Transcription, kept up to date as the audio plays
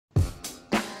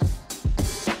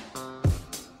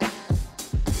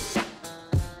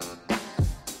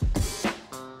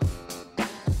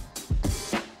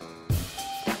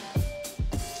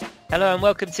Hello and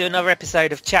welcome to another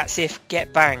episode of Chat Sith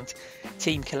Get Banged,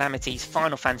 Team Calamity's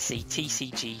Final Fantasy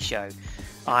TCG show.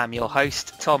 I am your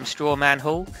host, Tom Strawman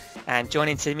Hall, and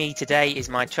joining to me today is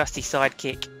my trusty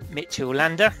sidekick, Mitch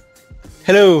Lander.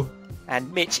 Hello.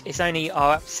 And Mitch, it's only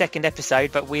our second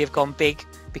episode, but we have gone big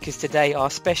because today our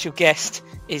special guest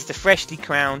is the freshly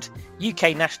crowned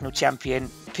UK National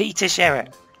Champion, Peter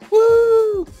Sherratt.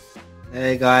 Woo!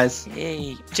 Hey guys.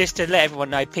 Hey. Just to let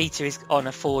everyone know, Peter is on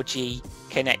a 4G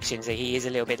connection, so he is a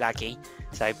little bit laggy.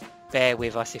 So bear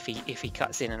with us if he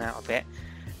cuts in and out a bit.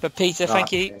 But Peter,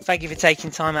 thank you for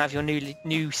taking time out of your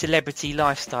new celebrity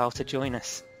lifestyle to join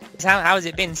us. How has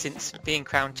it been since being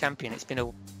crowned champion? It's been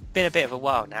a bit of a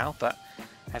while now, but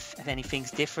have any things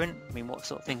different? I mean, what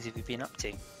sort of things have you been up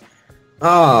to?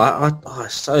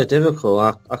 It's so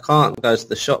difficult. I can't go to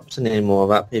the shops anymore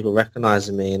without people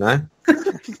recognising me, you know?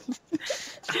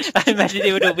 I imagine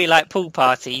it would all be like pool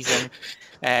parties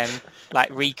and like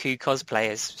Riku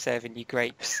cosplayers serving you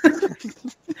grapes.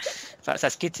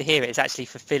 That's good to hear. It's actually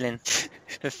fulfilling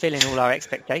all our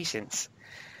expectations.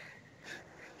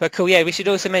 But cool, yeah. We should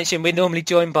also mention we're normally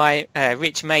joined by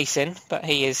Rich Mason, but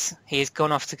he has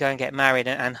gone off to go and get married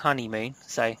and honeymoon.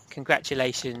 So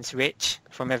congratulations, Rich,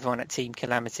 from everyone at Team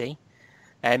Calamity.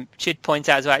 Should point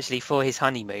out as well, actually, for his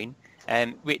honeymoon,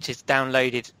 Rich has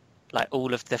downloaded like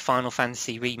all of the Final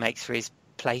Fantasy remakes for his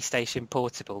PlayStation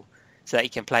Portable, so that he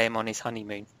can play them on his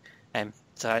honeymoon.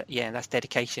 So yeah, that's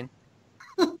dedication.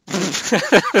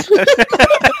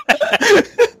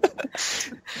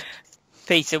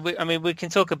 Peter, we can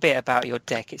talk a bit about your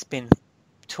deck. It's been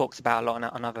talked about a lot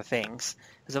on other things,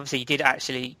 because obviously you did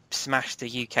actually smash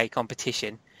the UK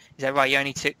competition. Is that right? You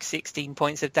only took 16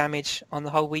 points of damage on the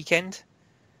whole weekend?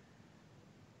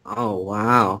 Oh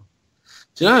wow!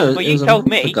 Do you know? Well, you told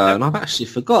me ago, and I've actually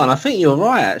forgotten. I think you're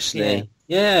right, actually.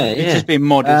 Yeah. You've just been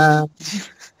modest.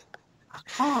 I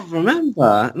can't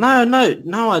remember.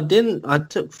 No, I didn't. I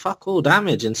took fuck all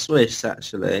damage in Swiss,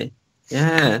 actually.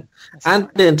 Yeah, and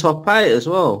in top 8 as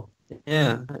well.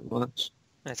 Yeah, not much.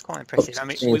 That's quite impressive. I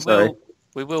mean,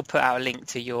 we will put out a link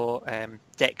to your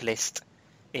deck list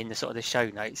in the sort of the show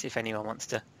notes if anyone wants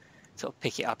to sort of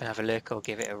pick it up and have a look or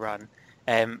give it a run.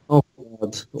 Oh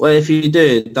God! Well, if you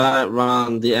do, don't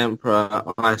run the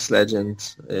Emperor Ice Legend.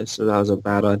 So that was a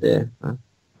bad idea.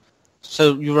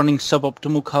 So you're running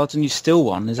suboptimal cards and you still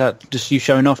won? Is that just you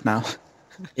showing off now?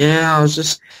 Yeah, I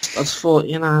just thought,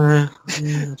 you know,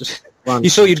 just you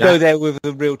thought you'd go there with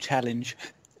a real challenge.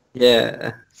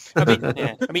 Yeah. I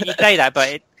mean, you say that,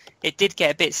 but it did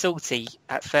get a bit salty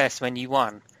at first when you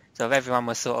won. So everyone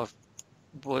was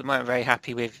weren't very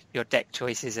happy with your deck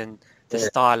choices and the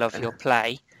style of your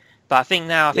play. But I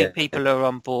think people are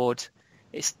on board.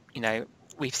 It's, you know,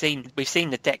 we've seen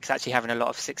the decks actually having a lot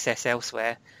of success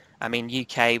elsewhere. I mean,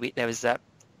 UK, there was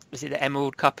was it the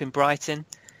Emerald Cup in Brighton?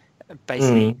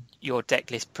 Basically, your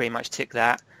deck list pretty much took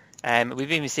that.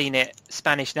 We've even seen it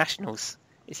Spanish Nationals.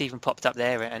 It's even popped up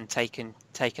there and taken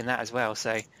that as well.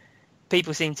 So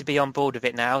people seem to be on board with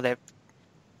it now. Do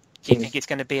you think it's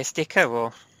going to be a sticker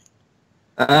or?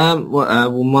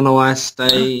 Will Mono Ice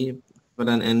stay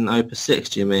in Opus 6,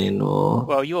 do you mean? Or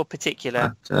well, your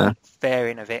particular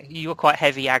variant of it. You're quite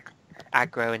heavy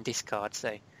aggro and discard,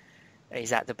 so is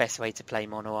that the best way to play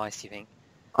Mono Ice, do you think?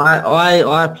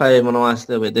 I play Mono Ice a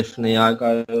little bit differently. I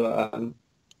go,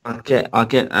 I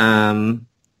get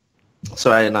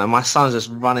sorry, no, my son's just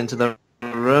run into the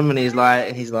room and he's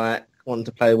like wanting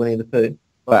to play Winnie the Pooh.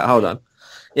 Wait, hold on.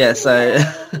 Yeah, so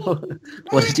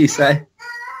what did you say?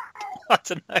 I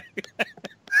don't know.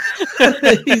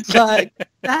 He's like,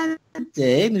 Daddy, and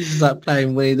he's just like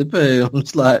playing Winnie the Pooh. I'm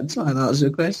just like trying to answer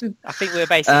your question. I think we're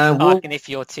basically asking if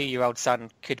your 2-year-old son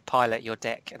could pilot your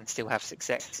deck and still have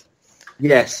success.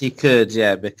 Yes, he could,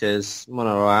 yeah, because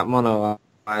Mono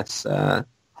Ice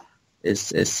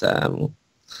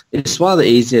it's one of the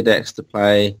easier decks to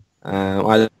play.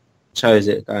 I chose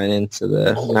it going into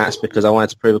the match because I wanted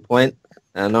to prove a point,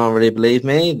 and no one really believed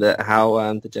me that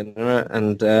how degenerate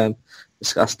and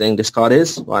disgusting this card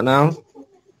is right now.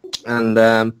 And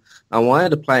I wanted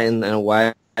to play in a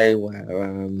way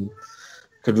where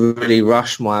could really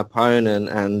rush my opponent,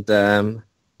 and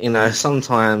you know,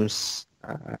 sometimes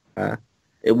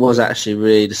it was actually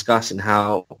really disgusting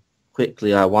how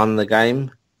quickly I won the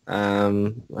game,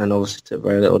 and obviously took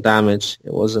very little damage.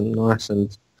 It wasn't nice.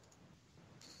 And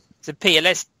so Peter,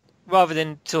 let's, rather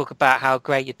than talk about how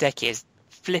great your deck is,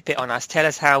 flip it on us. Tell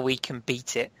us how we can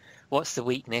beat it. What's the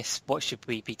weakness? What should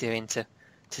we be doing to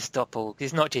stop all? Because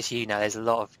it's not just you now. There's a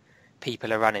lot of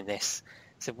people are running this.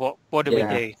 So what do we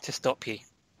do to stop you?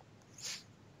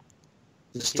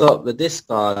 to stop the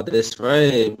discard. It's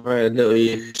very, very little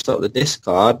you can stop the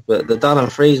discard, but the done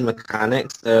and freeze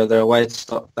mechanics, they're a way to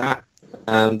stop that.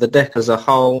 The deck as a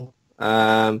whole,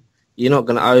 you're not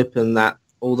going to open that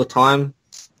all the time.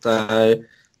 So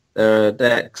there are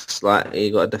decks like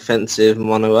you got a defensive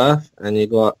mono earth, and you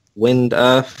got wind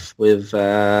earth with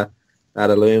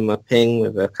Adaluma ping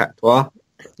with a Cactuar.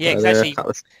 Yeah, exactly.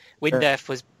 Wind earth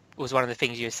was one of the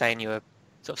things you were saying you were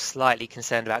sort of slightly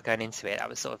concerned about going into it. That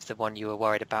was sort of the one you were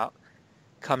worried about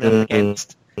coming up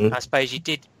against. I suppose you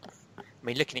did. I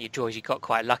mean, looking at your draws, you got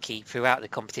quite lucky throughout the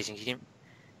competition. You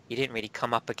didn't really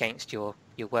come up against your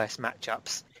worst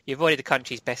matchups. You avoided the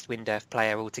country's best wind earth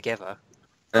player altogether.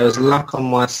 There was luck on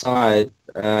my side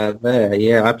there.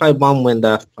 Yeah, I played one wind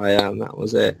earth player, and that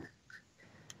was it.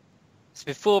 So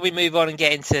before we move on and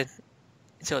get into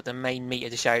sort of the main meat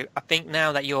of the show, I think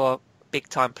now that you're a big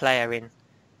time player in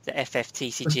the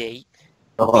FFTCG,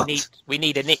 we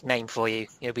need a nickname for you.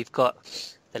 You know, we've got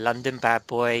the London Bad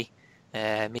Boy,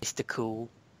 Mr. Cool.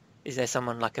 Is there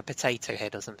someone like a Potato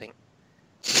Head or something?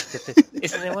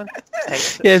 Isn't there one?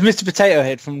 Yeah, it's Mr. Potato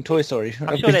Head from Toy Story.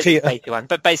 I'm sure there's a potato one,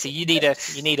 but basically you need a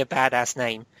badass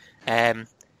name.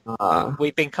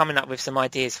 We've been coming up with some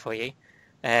ideas for you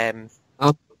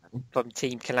from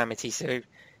Team Calamity. So,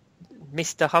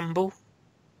 Mr. Humble.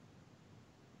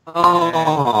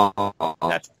 No,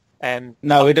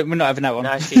 we're not having that one. No,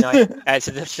 actually, no.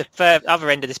 So the other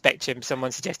end of the spectrum,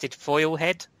 someone suggested Foil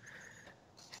Head.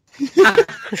 Yeah,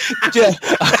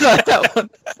 I like that one.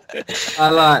 I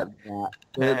like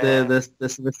that.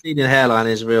 The receding hairline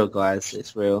is real, guys.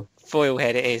 It's real. Foil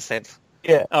Head it is then.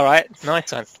 Yeah. All right,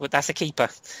 nice one. Well, that's a keeper.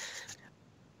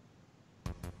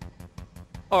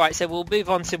 All right, so we'll move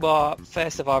on to our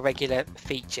first of our regular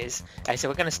features. So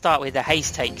we're going to start with the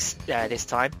haze takes this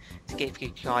time to give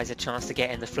you guys a chance to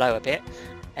get in the flow a bit.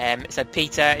 So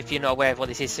Peter, if you're not aware of what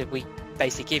this is, so we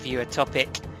basically give you a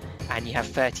topic and you have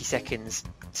 30 seconds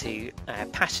to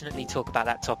passionately talk about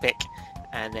that topic,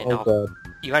 and then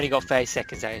you only got 30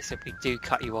 seconds though, so we do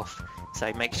cut you off.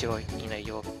 So make sure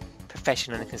you're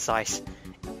professional and concise.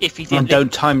 If you didn't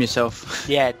don't time yourself.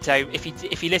 Yeah, so if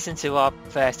you listen to our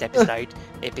first episode,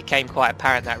 it became quite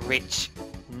apparent that Rich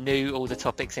knew all the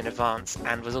topics in advance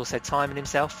and was also timing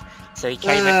himself. So he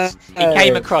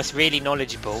came across really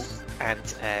knowledgeable and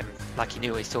like he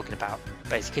knew what he was talking about,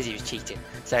 but it's because he was cheating.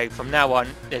 So from now on,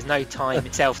 there's no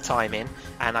self-timing,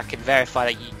 and I can verify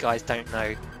that you guys don't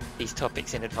know these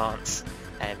topics in advance.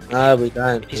 No, we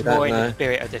don't. It's more in the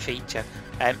spirit of the feature.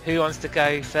 Who wants to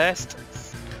go first?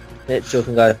 Mitchell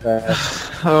can go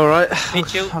first. All right,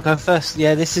 Mitchell, I'll go first.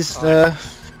 Yeah, this is gonna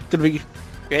be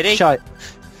ready. Shite.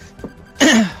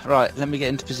 Right, let me get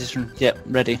into position. Yep,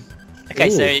 ready. Okay,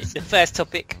 so the first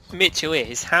topic, Mitchell,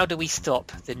 is how do we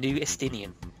stop the new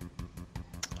Estinian?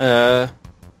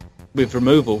 With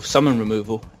removal, summon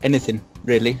removal, anything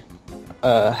really.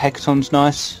 Hecaton's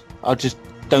nice. I just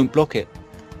don't block it.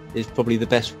 Is probably the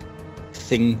best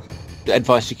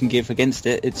advice you can give against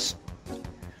it.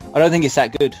 I don't think it's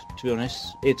that good, to be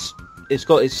honest. It's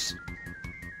got its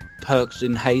perks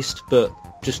in haste, but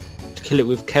just to kill it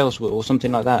with Chaos Will or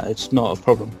something like that, it's not a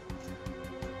problem.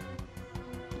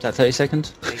 Is that 30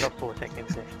 seconds? You got 4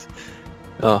 seconds left.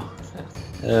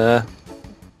 Oh.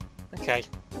 Okay.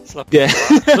 Sloppy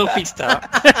start.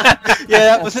 Yeah,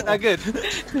 that wasn't that good.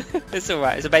 It's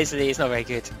alright. So basically, it's not very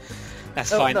good.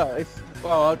 That's fine. No,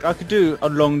 well, I could do a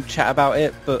long chat about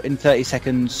it, but in 30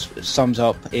 seconds, sums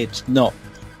up, it's not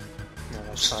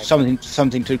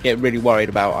something to get really worried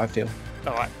about, I feel.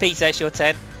 Alright, Peter, it's your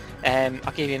turn.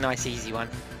 I'll give you a nice easy one.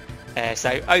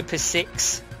 So, Opus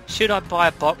 6, should I buy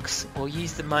a box or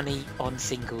use the money on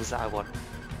singles that I want?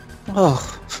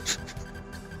 Oh.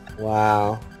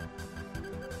 Wow.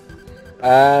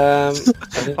 5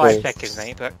 seconds,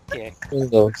 mate, but yeah.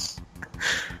 Singles.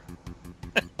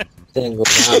 Singles.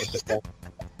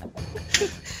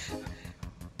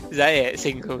 Is that it?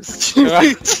 Singles.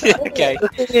 Right. Okay. The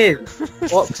thing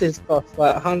is, boxes cost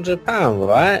like £100,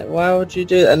 right? Why would you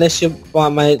do that? Unless you're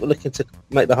looking to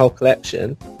make the whole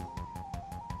collection.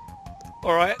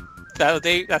 Alright, that'll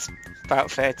do. That's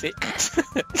about 30.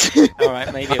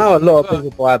 Alright, maybe. I know a lot of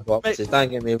people buy boxes, don't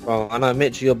get me wrong. I know,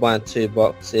 Mitch, you're buying 2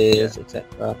 boxes,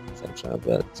 etc,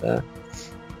 but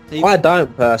I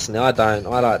don't personally. I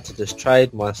like to just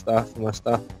trade my stuff.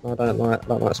 I don't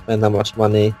like spend that much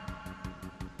money.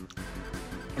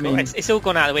 I mean, it's all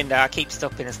gone out the window. I keep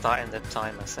stopping and starting the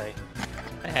timer, so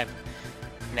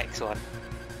next one.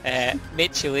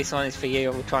 Mitchell, this one is for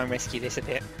you. We'll try and rescue this a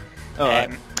bit.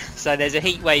 So there's a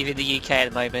heat wave in the UK at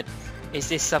the moment. Is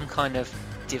this some kind of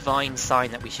divine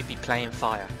sign that we should be playing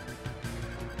fire?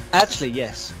 Actually,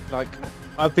 yes. Like,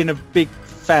 I've been a big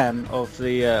fan of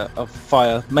the of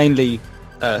Fire, mainly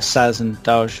Saz and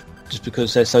Daj, just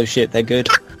because they're so shit, they're good.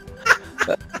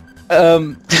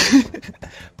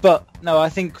 But no, I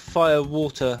think Fire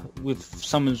Water with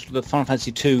summons the Final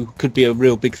Fantasy 2 could be a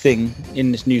real big thing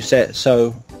in this new set.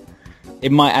 So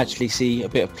it might actually see a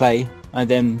bit of play, and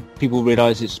then people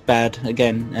realise it's bad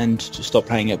again and just stop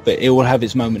playing it. But it will have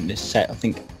its moment in this set, I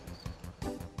think.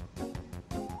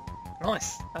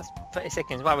 Nice. That's 30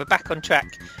 seconds. Right, we're back on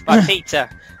track. Right, Peter,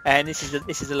 and this is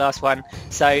the last one.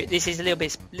 So this is a little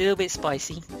bit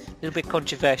spicy, a little bit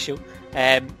controversial.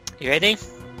 You ready?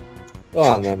 Go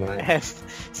on then, mate.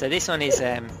 So this one is,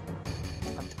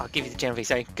 I'll give you the general.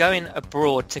 So going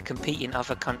abroad to compete in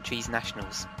other countries'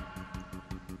 nationals.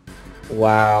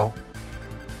 Wow.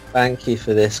 Thank you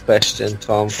for this question,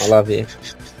 Tom. I love you.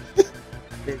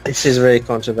 This is really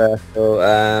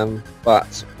controversial,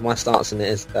 but my stance on it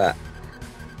is that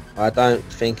I don't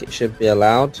think it should be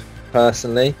allowed,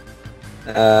 personally.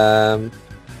 I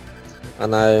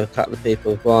know a couple of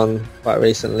people have gone quite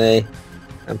recently,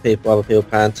 and other people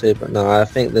plan to, but no, I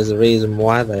think there's a reason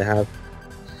why they have,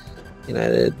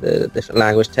 the different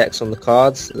language text on the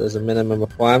cards. There's a minimum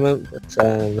requirement, but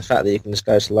the fact that you can just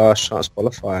go to last chance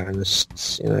qualifier and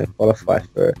just, qualify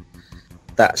for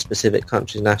that specific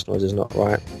country's nationals is not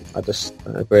right. I just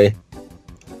don't agree.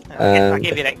 I'll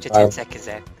give you an extra 10 seconds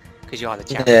there, because you are the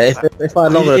champion. Yeah, if I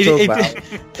had longer to talk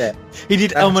about, yeah. He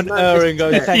did and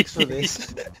go, thanks for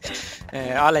this.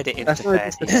 I'll let it in. That's no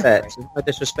disrespect. No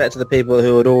disrespect to the people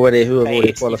who have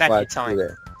already qualified to do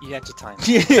it. You had your time.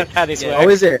 How this works. Oh,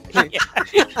 is it?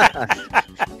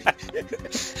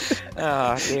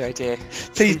 Oh dear.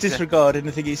 Please disregard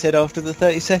anything he said after the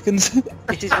 30 seconds.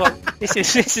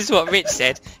 This is what Rich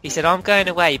said. He said, "I'm going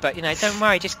away, but don't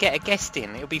worry, just get a guest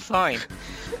in. It'll be fine."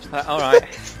 All right.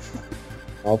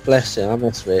 Oh, bless you. I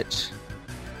miss Rich.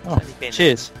 Oh,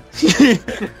 cheers.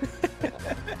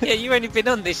 Yeah, you've only been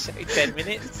on this show 10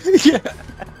 minutes. Yeah.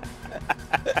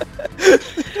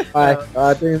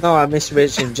 I do know I miss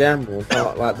Rich in general,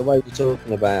 not like the way you're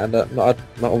talking about it. Not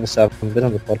obviously I haven't been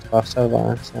on the podcast, have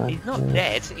I? So, he's not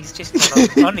dead, he's just gone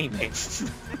on honeymoon.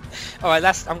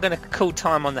 Alright, I'm going to call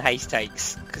time on the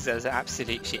Haystake's, because there was an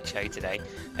absolute shit show today.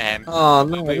 Oh,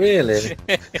 no, really?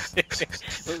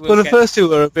 Well, the first two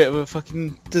were a bit of a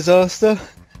fucking disaster.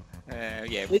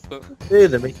 Yeah. We can do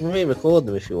them, we can re-record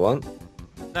them if you want.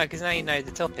 No, because now you know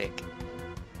the topic.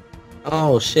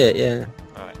 Oh, shit, yeah.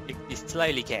 Alright, you're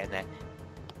slowly getting there.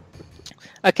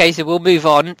 Okay, so we'll move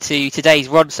on to today's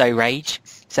Ronso Rage.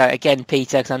 So again,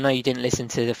 Peter, because I know you didn't listen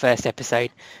to the first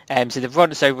episode. So the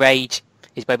Ronso Rage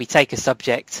is where we take a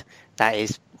subject that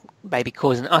is maybe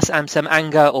causing us some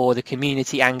anger or the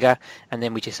community anger, and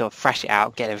then we just sort of thrash it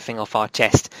out, get everything off our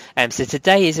chest. So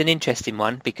today is an interesting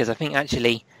one, because I think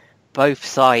actually both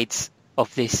sides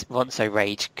of this Ronso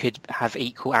Rage could have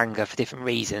equal anger for different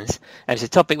reasons. So the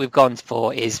topic we've gone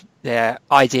for is the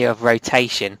idea of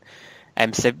rotation.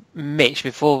 So Mitch,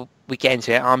 before we get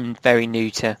into it, I'm very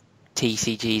new to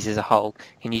TCGs as a whole.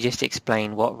 Can you just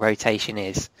explain what rotation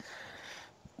is?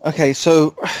 Okay,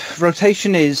 so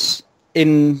rotation is,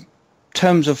 in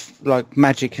terms of like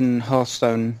Magic and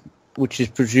Hearthstone, which is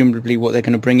presumably what they're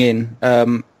going to bring in,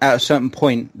 at a certain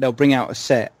point they'll bring out a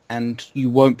set and you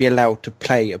won't be allowed to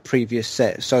play a previous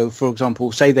set. So, for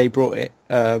example, say they brought it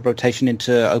rotation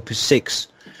into Opus 6,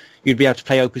 you'd be able to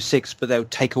play Opus 6, but they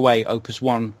would take away Opus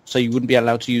 1, so you wouldn't be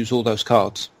allowed to use all those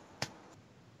cards.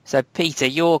 So, Peter,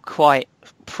 you're quite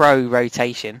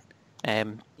pro-rotation.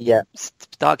 Yeah.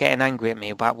 Start getting angry at me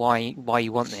about why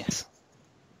you want this.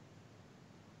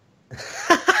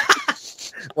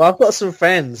 Well, I've got some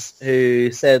friends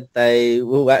who said they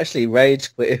will actually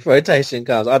rage quit if rotation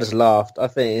comes. I just laughed. I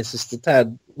think it's just a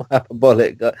tad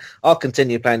hyperbolic. I'll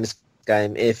continue playing this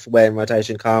game when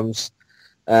rotation comes.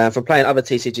 From playing other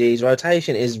TCGs,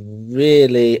 rotation is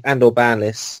really, and or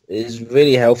banless, is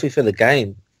really healthy for the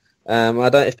game.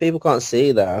 If people can't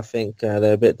see that, I think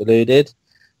they're a bit deluded.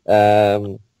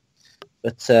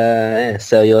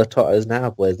 Sell your totters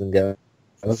now, boys and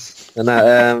girls.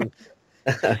 And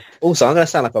also, I'm going to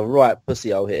sound like a right pussy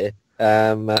hole here.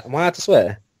 Am I allowed to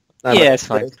swear? No, yeah, it's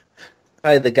fine.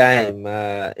 Play the game.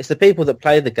 It's the people that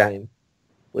play the game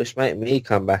which make me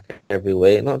come back every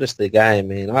week, not just the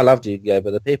game. I mean, I loved Yu-Gi-Oh,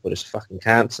 but the people just fucking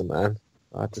cancer, man.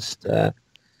 I just...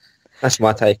 that's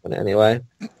my take on it, anyway.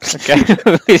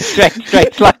 Okay,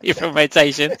 straight slightly from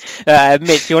rotation.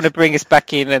 Mitch, you want to bring us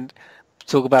back in and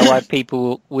talk about why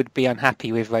people would be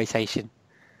unhappy with rotation?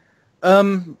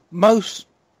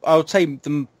 I would say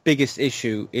the biggest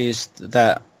issue is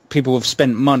that people have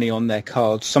spent money on their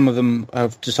cards. Some of them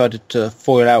have decided to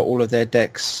foil out all of their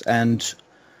decks and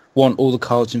want all the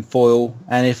cards in foil,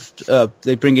 and if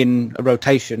they bring in a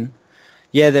rotation,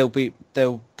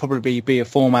 there'll probably be a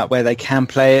format where they can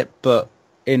play it, but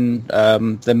in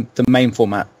the main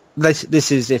format.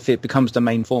 This is if it becomes the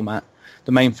main format.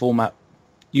 The main format,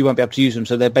 you won't be able to use them,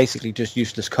 so they're basically just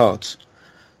useless cards.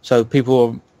 So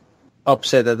people are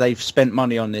upset that they've spent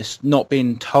money on this, not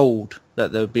being told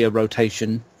that there'll be a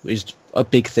rotation is a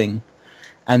big thing,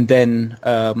 and then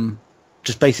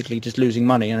just losing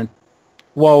money. And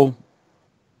while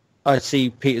I see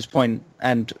Peter's point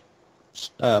and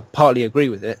partly agree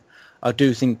with it, I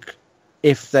do think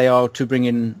if they are to bring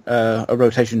in a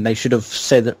rotation, they should have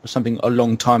said something a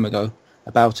long time ago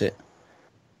about it.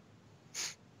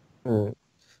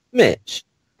 Mitch,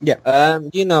 yeah,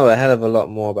 you know a hell of a lot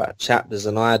more about chapters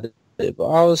than I do,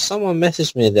 but someone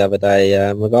messaged me the other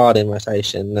day regarding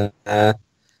rotation, and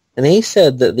he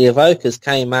said that the Evokers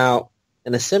came out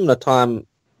in a similar time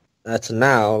to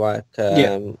now,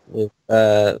 with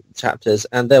chapters,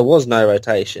 and there was no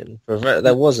rotation.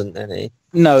 There wasn't any.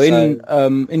 No,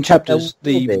 so, in chapters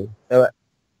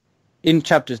in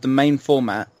chapters the main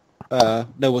format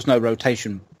there was no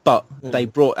rotation, but they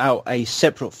brought out a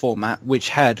separate format which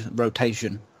had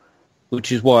rotation,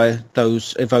 which is why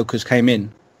those Evokers came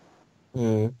in.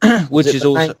 Which is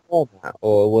also main format,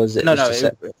 or was it?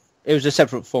 It was a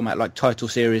separate format, like title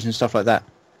series and stuff like that.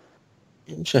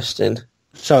 Interesting.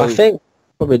 So I think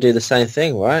probably do the same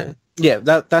thing, right? Yeah,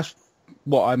 that's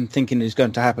what I'm thinking is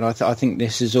going to happen. I think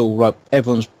this is all right.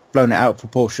 Everyone's blown it out of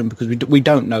proportion because we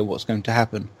don't know what's going to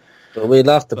happen. But we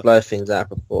love to blow things out of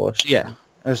proportion. Yeah,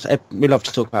 we love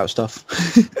to talk about stuff.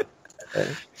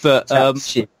 But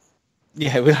shit.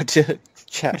 Yeah, we like to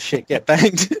chat shit, get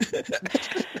banged.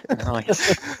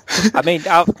 Nice. I mean,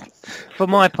 from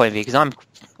my point of view, because I'm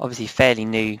obviously fairly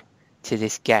new to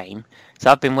this game, so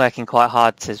I've been working quite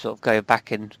hard to sort of go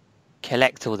back and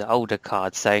collect all the older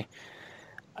cards. So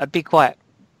I'd be quite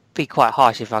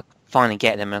harsh if I finally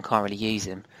get them and I can't really use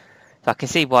them. So I can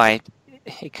see why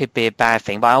it could be a bad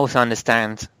thing, but I also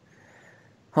understand.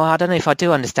 Well, I don't know if I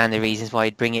do understand the reasons why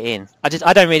you'd bring it in. I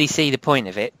don't really see the point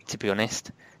of it, to be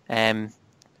honest.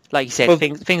 Like you said,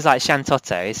 things like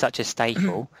Shantotto is such a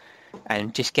staple,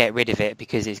 and just get rid of it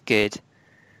because it's good.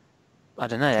 I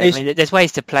don't know. I mean, there's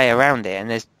ways to play around it, and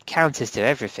there's counters to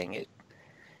everything.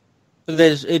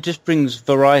 It just brings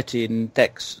variety in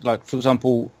decks. Like, for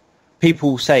example,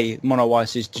 people say Mono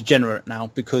Ice is degenerate now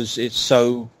because it's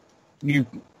so... You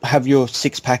have your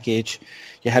 6 package,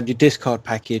 you have your discard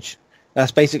package.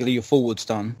 That's basically your forwards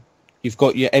done. You've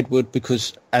got your Edward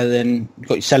and then you've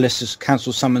got your Celestus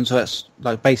cancel summons. So that's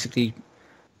like basically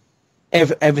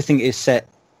everything is set.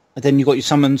 And then you've got your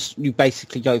summons. You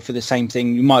basically go for the same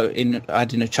thing. You might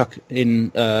add in a chuck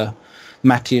in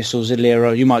Matthias or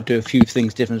Zalira. You might do a few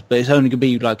things different, but it's only going to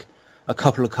be like a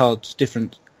couple of cards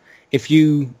different. If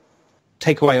you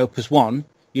take away Opus 1,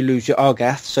 you lose your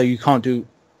Argath, so you can't do...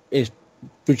 It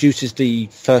reduces the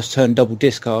first turn double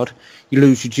discard. You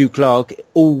lose your Duke Larg.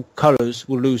 All colours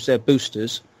will lose their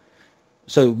boosters.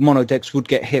 So mono decks would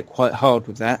get hit quite hard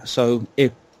with that. So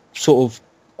it sort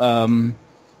of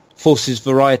forces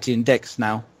variety in decks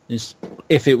now.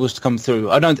 If it was to come through,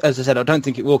 as I said, I don't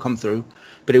think it will come through,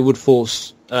 but it would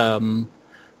force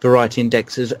variety in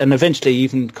decks. And eventually,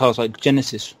 even cards like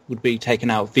Genesis would be taken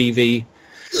out. VV,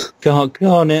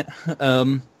 Garnet,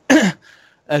 and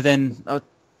then.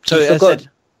 So as I said,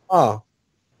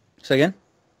 say again.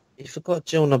 You forgot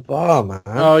Jill Nabar, man.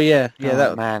 Oh yeah,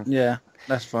 man. Yeah,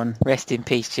 that's fun. Rest in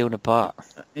peace, Jill Nabar.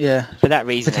 Yeah. For that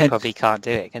reason, they probably can't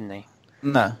do it, can they?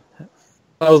 No.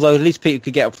 Although at least Peter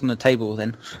could get up from the table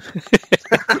then.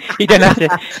 You don't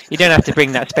have to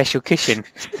bring that special cushion.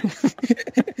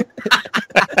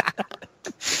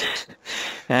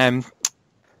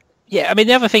 Yeah, I mean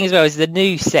the other thing as well is the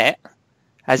new set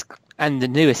and the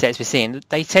newer sets we're seeing,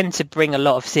 they tend to bring a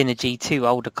lot of synergy to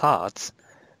older cards.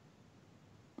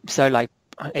 So, like,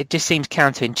 it just seems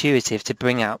counterintuitive to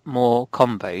bring out more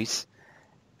combos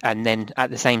and then at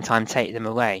the same time take them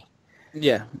away.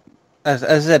 Yeah. As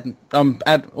I said, I'm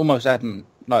almost certain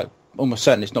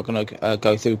it's not going to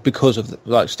go through because of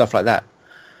stuff like that.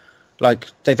 Like,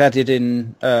 they've added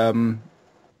in the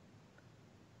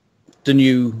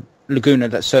new Laguna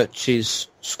that searches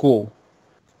Squall.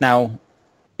 Now,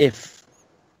 if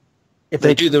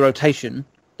they do the rotation,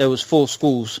 there was 4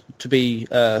 Squalls to be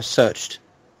searched,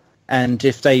 and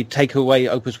if they take away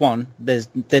Opus 1, there's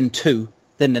then 2.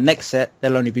 Then the next set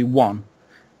there'll only be 1,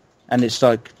 and it's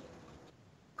like,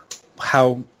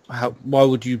 why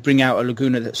would you bring out a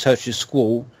Laguna that searches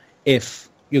Squall if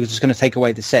you're just going to take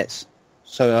away the sets?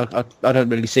 So I don't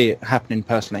really see it happening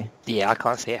personally. Yeah, I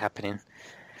can't see it happening.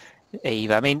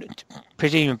 either. I mean,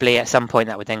 presumably at some point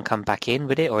that would then come back in,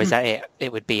 would it? Or is that it?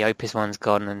 It would be Opus 1's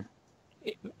gone and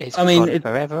it's gone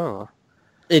forever? Or?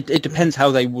 It depends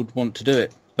how they would want to do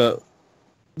it, but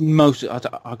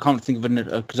I can't think of an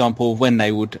example of when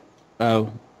they would,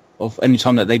 of any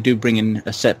time that they do bring in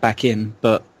a set back in,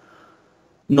 but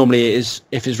normally it is,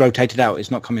 if it's rotated out,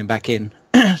 it's not coming back in.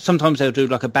 Sometimes they'll do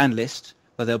like a ban list,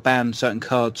 where they'll ban certain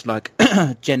cards like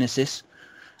Genesis,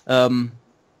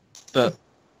 but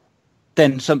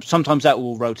then sometimes that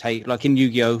will rotate. Like in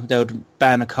Yu-Gi-Oh, they'll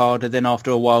ban a card, and then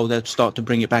after a while they'll start to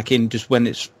bring it back in just when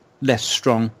it's less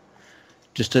strong,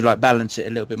 just to like balance it a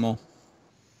little bit more.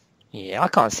 Yeah, I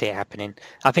can't see it happening.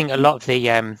 I think a lot of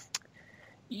the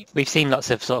we've seen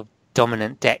lots of sort of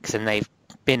dominant decks, and they've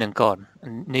been and gone,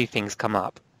 and new things come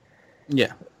up.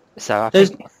 Yeah. So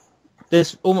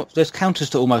there's counters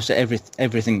to almost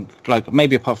everything. Like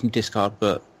maybe apart from discard,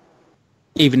 but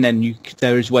even then,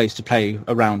 there is ways to play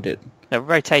around it. The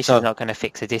rotation's not going to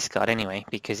fix a discard anyway,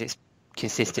 because it's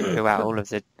consistent throughout all of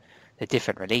the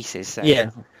different releases. So.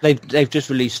 Yeah, they've just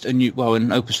released a new. Well,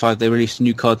 in Opus 5, they released a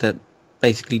new card that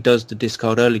basically does the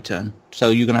discard early turn. So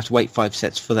you're going to have to wait 5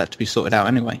 sets for that to be sorted out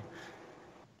anyway.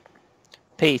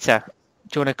 Peter,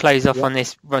 do you want to close off on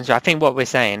this run? I think what we're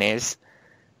saying is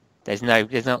there's not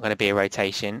going to be a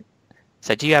rotation.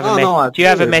 So do you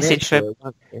have a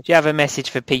message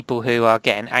for people who are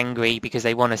getting angry because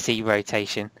they want to see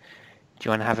rotation? Do you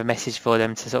want to have a message for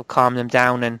them to sort of calm them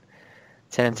down and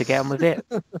tell them to get on with it?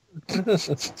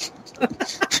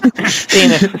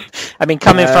 I mean,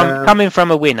 coming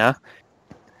from a winner.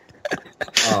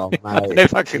 Oh, mate. I don't know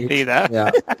if I can do that.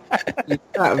 Yeah. You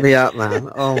back me up, man.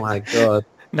 Oh, my God.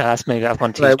 No, that's maybe that's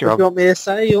one too strong. What do you want me to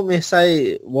say? You want me to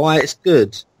say why it's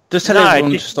good? Just tell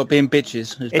everyone to stop being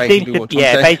bitches.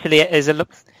 Basically, it is a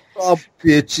look. Oh,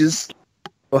 bitches.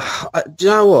 Well, do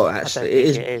you know what? Actually,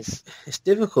 it's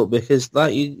difficult because,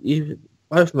 like, you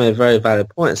both made very valid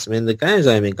points. I mean, the game's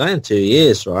only been going 2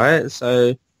 years, right?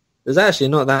 So there's actually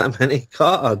not that many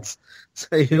cards.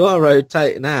 So you are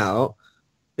rotating out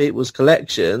people's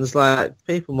collections. Like,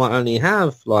 people might only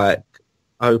have like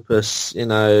Opus,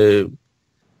 1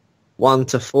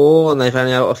 to 4, and they've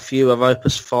only got a few of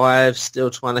Opus 5 still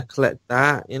trying to collect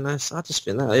that, so I just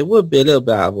think that it would be a little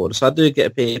bit out of order. So I do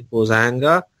get people's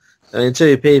anger. I mean,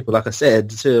 2 people, like I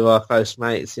said, 2 of our close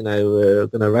mates, were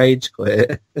going to rage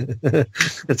quit.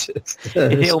 Is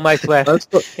it almost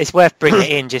it's worth bringing it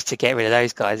in just to get rid of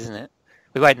those guys, isn't it?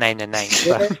 We won't name their names,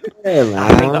 but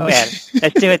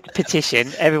let's do a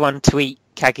petition. Everyone tweet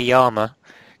Kageyama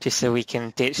just so we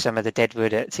can ditch some of the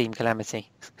deadwood at Team Calamity.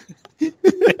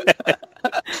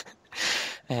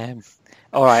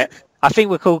 All right, I think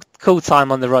we're cool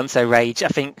time on the Ronso Rage. I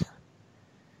think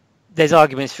there's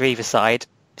arguments for either side.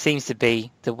 Seems to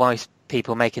be the most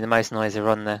people making the most noise are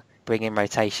on the bring in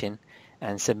rotation,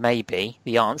 and so maybe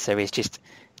the answer is just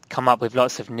come up with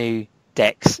lots of new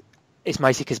decks. It's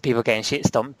mostly because people are getting shit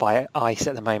stomped by ice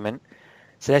at the moment.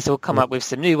 So let's all come up with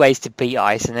some new ways to beat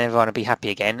ice, and everyone will be happy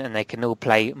again, and they can all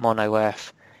play Mono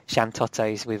Earth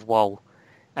Shantotos with Wol,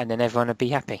 and then everyone will be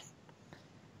happy.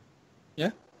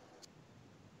 Yeah.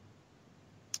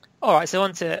 All right, so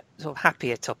on to sort of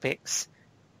happier topics.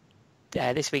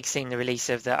 This week's seen the release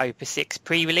of the Opus 6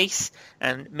 pre-release,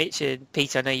 and Mitch and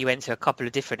Peter, I know you went to a couple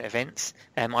of different events.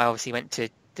 I obviously went to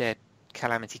the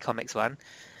Calamity Comics one,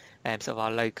 sort of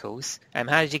our locals.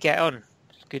 How did you get on?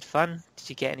 Good fun? Did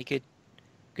you get any good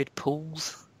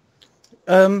pulls?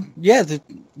 We went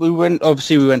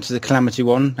to the Calamity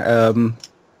one.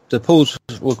 The pulls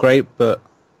were great, but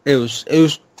it was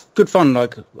good fun.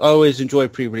 Like, I always enjoy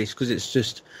pre-release because it's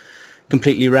just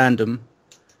completely random.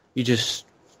 You just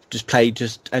play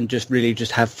and really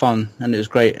have fun, and it was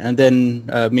great. And then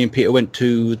me and Peter went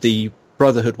to the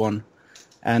Brotherhood one,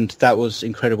 and that was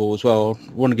incredible as well.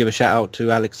 I want to give a shout out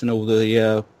to Alex and all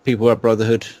the people at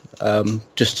Brotherhood,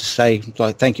 just to say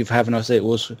thank you for having us. It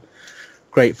was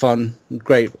great fun,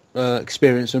 great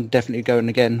experience. I'm definitely going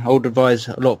again. I would advise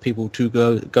a lot of people to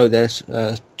go there,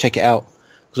 check it out,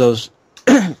 because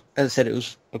as I said, it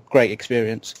was a great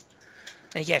experience.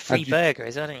 And you get free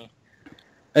burgers, don't you?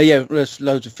 There's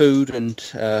loads of food and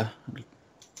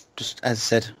just as I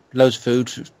said, loads of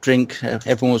food, drink.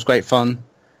 Everyone was great fun,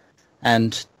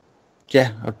 and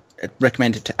I'd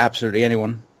recommend it to absolutely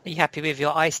anyone. Are you happy with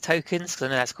your ice tokens? Because I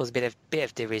know that's caused a bit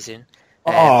of derision.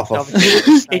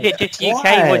 Is it just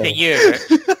UK or was it Europe?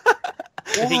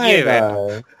 Was it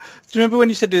Europe? Do you remember when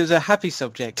you said it was a happy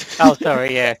subject? Oh,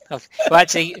 sorry, yeah. Well,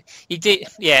 actually, you did.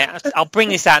 Yeah, I'll bring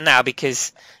this out now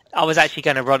because I was actually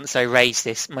going to Ronso Rage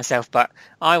this myself, but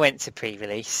I went to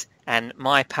pre-release and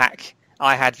my pack,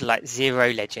 I had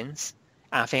 0 legends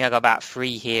and I think I got about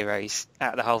 3 heroes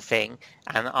out of the whole thing,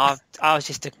 and I was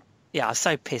just I was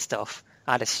so pissed off.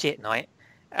 I had a shit night,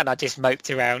 and I just moped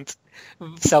around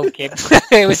sulking.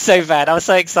 It was so bad. I was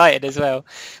so excited as well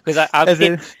because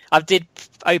I did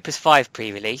Opus 5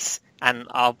 pre-release, and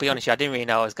I'll be honest with you, I didn't really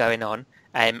know what was going on.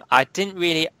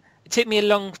 It took me a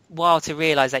long while to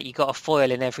realise that you got a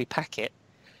foil in every packet,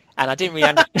 and I didn't really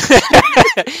understand.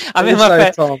 I mean,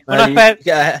 you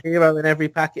get a hero in every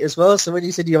packet as well. So when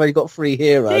you said you only got 3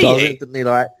 heroes, I was instantly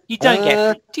like, you don't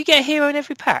get. Do you get a hero in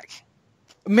every pack?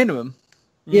 Minimum.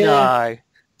 Yeah. No.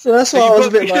 So that's why I was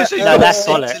a bit like, no, that's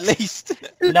solid. At least.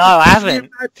 No, I haven't.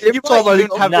 You probably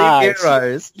have 3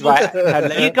 heroes.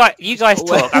 Right. You guys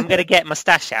talk. I'm going to get my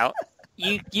stash out.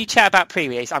 You chat about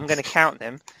pre-release. I'm going to count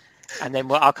them, and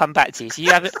then I'll come back to you. So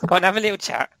go and have a little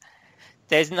chat.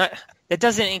 That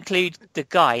doesn't include the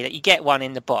guy that you get one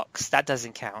in the box. That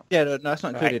doesn't count. Yeah, no, that's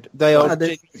not included. They are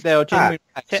genuine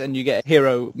packs, and you get a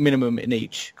hero minimum in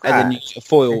each, and then you get a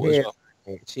foil as well.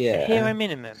 Yeah. A hero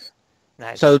minimum.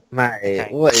 No. So,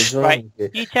 mate, what is wrong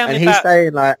with you? You tell me and he's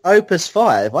saying like Opus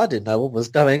 5. I didn't know what was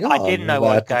going on. I didn't know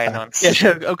what was going on.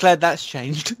 Yeah, I'm glad that's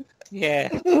changed. Yeah,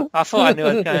 I thought I knew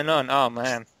what was going on. Oh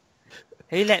man,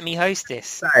 who let me host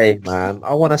this? Hey man,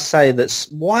 I want to say that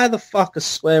why the fuck are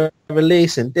Square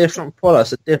releasing different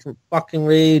products at different fucking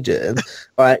regions?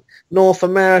 Like North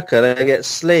America, they get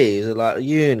sleeves like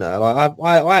Like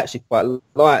I actually quite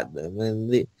like them, and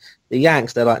the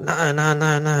Yanks, they're like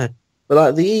no. But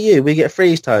like the EU, we get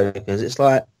freeze tokens. It's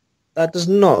like that does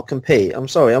not compete. I'm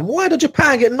sorry. And why did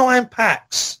Japan get 9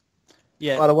 packs?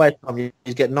 Yeah. By the way, Tom, you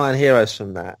get 9 heroes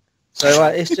from that. So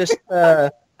like it's just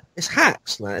it's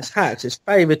hacks, man. It's hacks. It's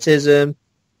favoritism.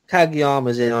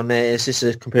 Kageyama's in on it. It's just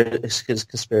a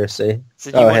conspiracy.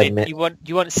 So you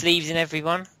want sleeves in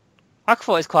everyone? I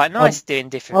thought it was quite nice doing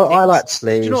different things. I liked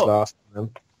sleeves last time.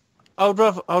 I'd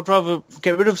rather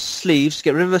get rid of sleeves,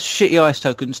 get rid of the shitty ice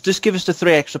tokens. Just give us the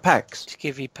 3 extra packs. To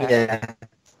give you packs. Yeah.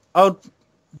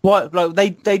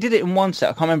 They did it in one set.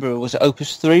 I can't remember. Was it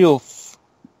Opus 3 or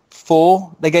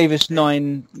 4? They gave us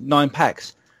 9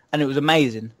 packs, and it was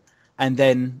amazing. And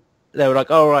then they were like,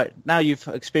 "All right, now you've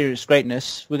experienced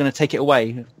greatness. We're going to take it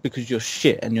away because you're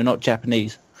shit and you're not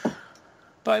Japanese."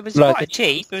 But it was quite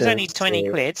cheap. It was only 20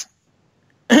 quid.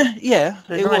 Yeah,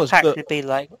 it was. Pack would be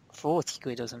like 40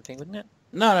 quid or something, wouldn't it?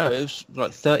 No, it was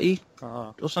like 30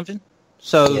 or something.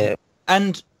 So,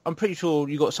 and I'm pretty sure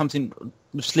you got something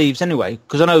with sleeves anyway,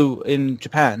 because I know in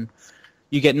Japan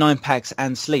you get 9 packs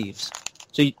and sleeves.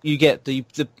 So you get the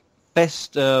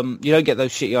best. You don't get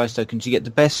those shitty ice tokens. You get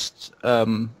the best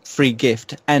free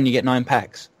gift, and you get 9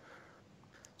 packs.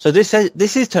 So this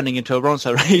is turning into a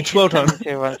Ronso Rage. Well done.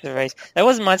 That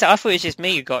wasn't mine. I thought it was just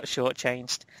me who got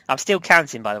shortchanged. I'm still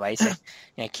counting, by the way. So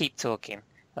keep talking.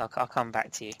 I'll come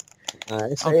back to you.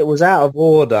 It was out of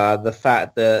order. The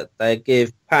fact that they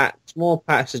give more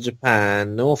packs to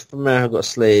Japan, North America got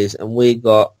sleeves, and we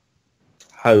got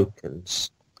tokens.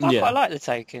 I quite like the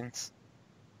tokens.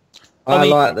 I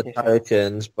like the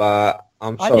tokens, but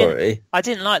I'm sorry. I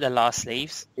didn't like the last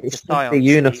sleeves. It should be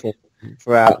uniform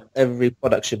throughout. Every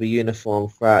product should be uniform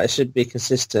throughout. It should be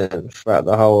consistent throughout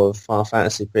the whole of Final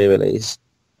Fantasy pre-release.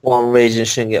 One region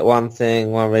shouldn't get one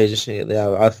thing, one region shouldn't get the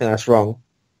other. I think that's wrong.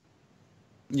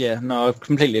 Yeah, no, I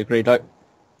completely agree. Like,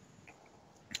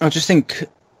 I just think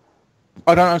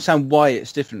I don't understand why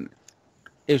it's different.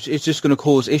 It's just going to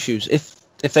cause issues.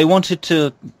 If they wanted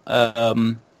to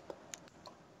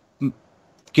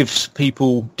give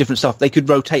people different stuff, they could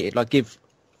rotate it. Like give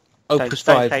Opus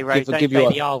 5. Give you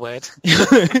the R word.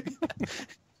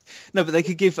 No, but they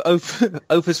could give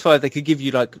Opus 5. They could give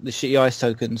you like the shitty ice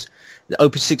tokens. The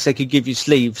Opus 6, they could give you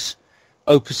sleeves.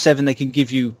 Opus 7, they can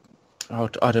give you, I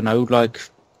don't know, like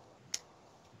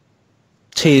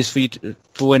tears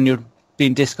for when you're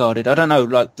being discarded. I don't know,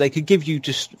 like they could give you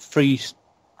just free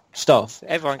stuff.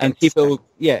 Everyone and keep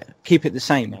it the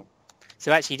same.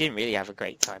 So actually, you didn't really have a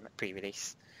great time at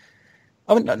pre-release.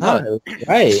 I mean, no.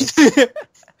 Great.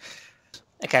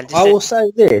 Okay, I will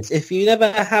say this. If you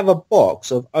never have a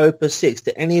box of Opus 6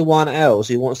 to anyone else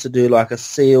who wants to do like a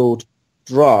sealed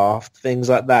draft, things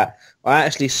like that, I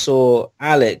actually saw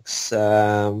Alex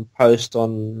post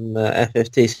on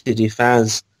FFTCG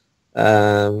fans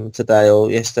today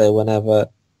or yesterday, whenever,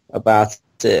 about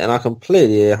it, and I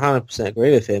completely 100%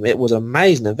 agree with him. It was an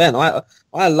amazing event.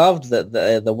 I loved that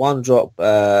the one drop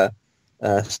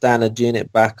standard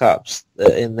unit backups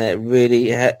in there really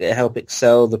help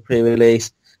excel the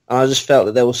pre-release. And I just felt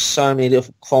that there was so many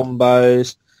different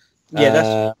combos.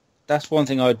 Yeah, that's one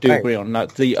thing I do agree on.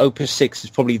 Like the Opus 6 is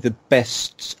probably the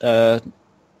best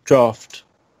draft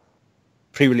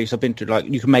pre-release I've been to, like,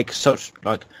 you can make such,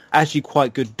 like, actually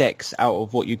quite good decks out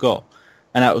of what you got.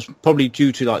 And that was probably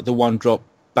due to, like, the one-drop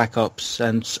backups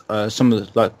and some of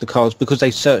the, like, the cards, because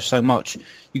they search so much,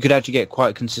 you could actually get quite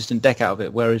a consistent deck out of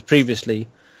it, whereas previously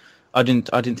I didn't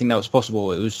think that was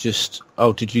possible. It was just,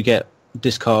 oh, did you get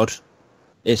this card?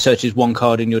 It searches one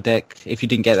card in your deck. If you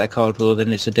didn't get that card, well,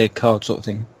 then it's a dead card sort of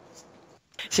thing.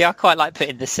 See, I quite like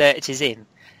putting the searches in,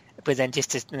 but then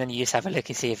and then you just have a look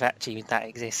and see if actually that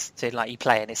exists. So like you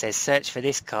play and it says search for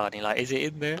this card, and you're like, is it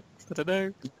in there? I don't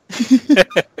know.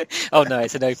 Oh no,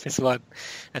 it's an Opus 1.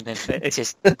 And then it's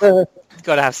just, you've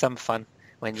got to have some fun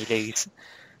when you lose.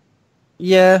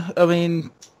 Yeah, I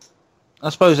mean, I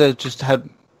suppose they just had...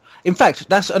 In fact,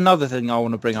 that's another thing I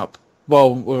want to bring up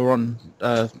while we're on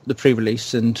the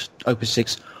pre-release and Opus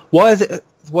 6. Why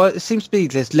it seems to be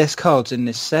there's less cards in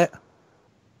this set.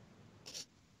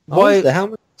 Why? How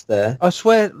much is there? I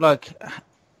swear, like,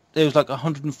 there was like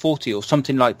 140 or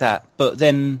something like that, but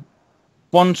then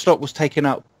one slot was taken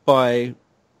up by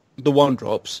the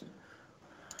one-drops.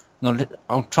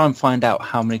 I'll try and find out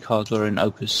how many cards were in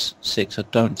Opus 6. I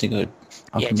don't think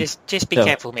I can just be tell.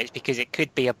 careful, Mitch, because it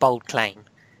could be a bold claim.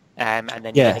 And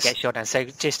then you're going to get shot down. So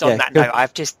just on that note,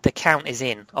 the count is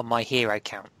in on my hero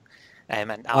count. And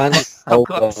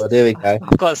there we go.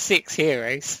 I've got 6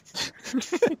 heroes.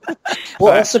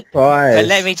 What a surprise! But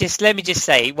let me just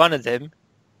say, one of them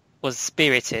was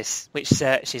Spiritus, which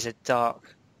searches a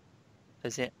dark.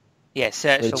 Is it? Yeah,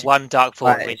 search for one dark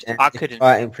form, which I couldn't.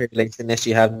 Fighting pre-release unless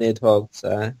you have Nidhogg.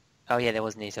 So. Oh yeah, there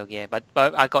was Nidhogg, yeah, but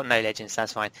I got no legends.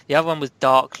 That's fine. The other one was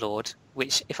Dark Lord,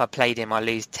 which if I played him, I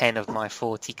lose 10 of my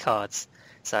 40 cards.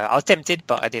 So I was tempted,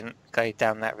 but I didn't go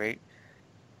down that route.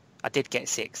 I did get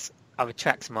 6. I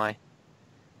retract my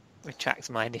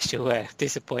initial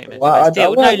disappointment. Well,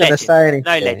 still, no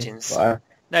legends.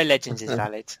 No legends is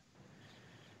valid.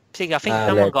 Particularly, I think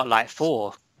someone got like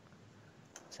 4.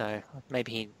 So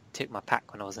maybe he took my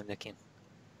pack when I wasn't looking.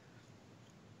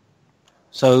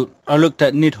 So I looked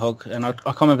at Nidhogg, and I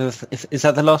can't remember if is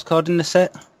that the last card in the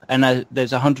set? And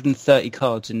there's 130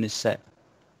 cards in this set.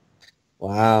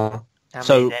 Wow. How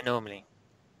many are there normally?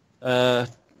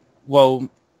 Well,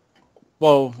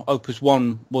 Opus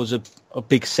 1 was a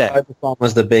big set. Opus 1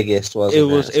 was the biggest, wasn't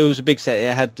it? It was a big set.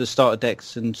 It had the starter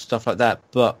decks and stuff like that.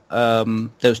 But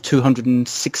there was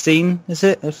 216, is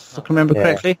it? If I can remember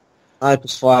correctly.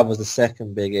 Opus 5 was the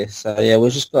second biggest. So yeah,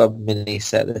 we've just got a mini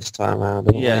set this time around.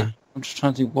 Haven't we? I'm just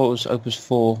trying to think, what was Opus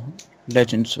 4?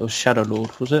 Legends of Shadow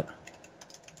Lord, was it?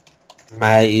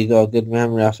 Mate, you got a good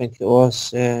memory. I think it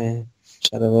was. Yeah.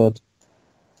 Shadow Lord.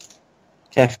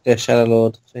 Kefka, Shadow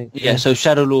Lord, I think. Yeah, so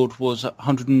Shadow Lord was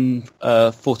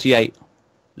 148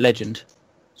 legend.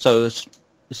 So it's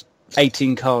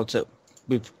 18 cards that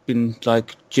we've been,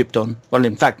 like, gypped on. Well,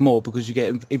 in fact, more, because you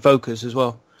get evokers as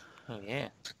well. Oh, yeah.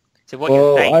 So what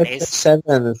you're saying is...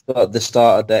 7 has got the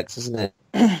starter decks, isn't it?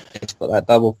 It's got that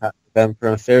double pack of Emperor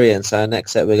and Firion, so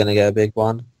next set we're going to get a big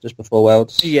one, just before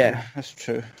Worlds. Yeah, that's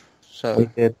true. So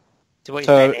what you're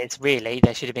saying is, really,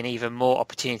 there should have been even more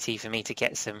opportunity for me to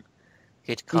get some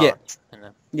good cards.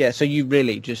 Yeah, so you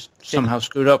really just somehow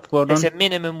screwed up. Well done. There's a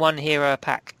minimum 1 hero a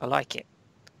pack. I like it.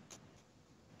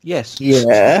 Yes.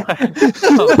 Yeah.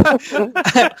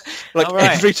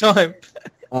 Every time.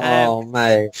 Oh,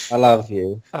 mate, I love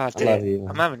you. Oh, I love you, man.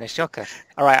 I'm having a shocker.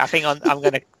 All right, I think I'm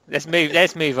going to...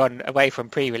 Let's move on away from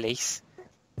pre-release.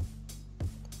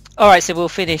 All right, so we'll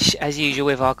finish, as usual,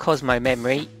 with our Cosmo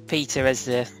memory. Peter, as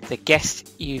the guest,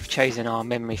 you've chosen our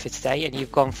memory for today, and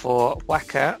you've gone for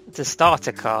Wakka, the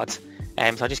starter card. So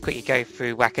I'll just quickly go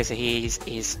through Wakka. So he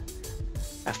is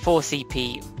a 4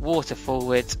 CP water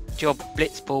forward, job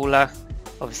blitzballer,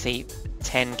 obviously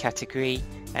 10 category,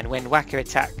 and when Wakka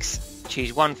attacks,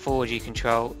 choose 1 forward you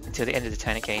control until the end of the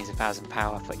turn. It gains 1,000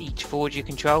 power for each forward you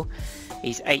control.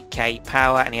 He's 8k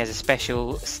power, and he has a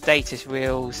special status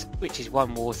reels, which is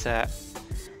 1 water,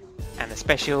 and a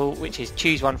special which is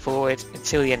choose 1 forward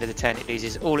until the end of the turn. It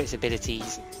loses all its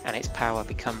abilities and its power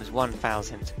becomes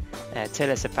 1,000.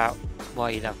 Tell us about why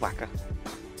you love Wakka.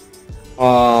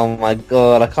 Oh my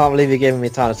god, I can't believe you're giving me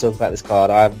time to talk about this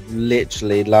card. I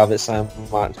literally love it so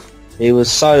much. He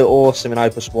was so awesome in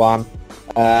Opus 1.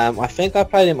 I think I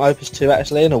played him Opus 2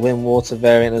 actually, in a Wind Water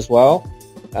variant as well.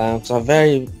 So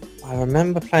I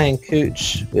remember playing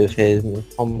Cooch with him,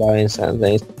 comboing certain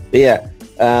things. But yeah,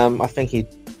 I think he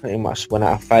pretty much went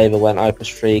out of favour when Opus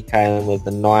 3 came with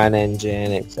the 9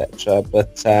 engine, etc.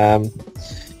 But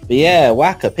yeah,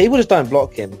 Wakka, people just don't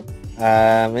block him.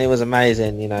 It was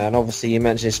amazing, you know, and obviously you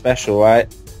mentioned his special, right?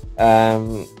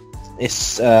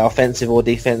 It's offensive or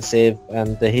defensive,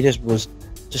 and he just was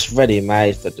just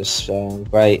ready-made for just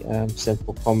great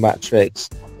simple combat tricks.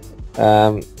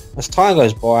 As time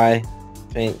goes by, I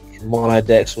think mono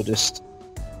decks will just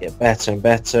get better and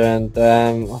better, and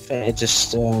I think it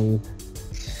just the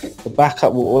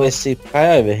backup will always see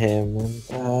play over him.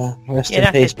 And rest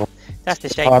in peace, man. That's the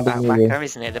shame about Wakka,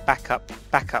 isn't it? The backup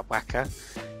Wakka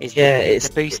is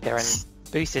the booster, and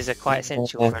boosters are quite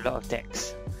essential for a lot of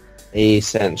decks.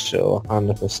 Essential,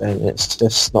 100%. It's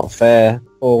just not fair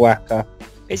for Wakka.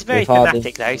 It's very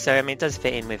thematic though, so I mean, it does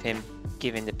fit in with him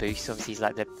giving the boost. Obviously, he's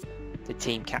like the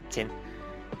team captain.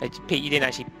 Pete, you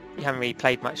haven't really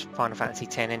played much Final Fantasy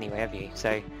X anyway, have you?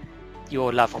 So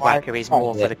your love of Wakka is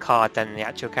more for the card than the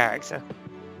actual character.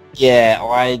 Yeah,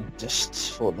 I just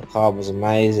thought the card was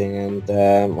amazing, and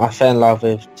I fell in love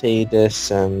with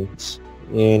Tidus and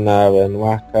Yuno and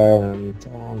Wakka,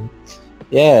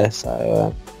 and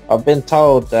so I've been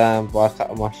told by a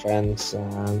couple of my friends,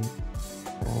 and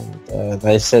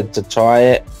they said to try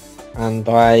it, and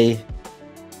I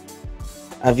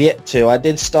have yet to. I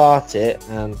did start it,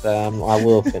 and I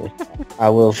will finish. I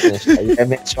will finish. Yeah,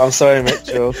 Mitchell. I'm sorry,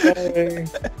 Mitchell.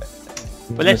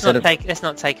 Well, let's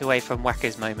not take away from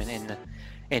Wakka's moment in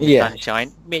the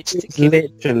sunshine. Mitch, it's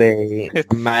literally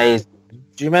amazing.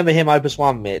 Do you remember him Opus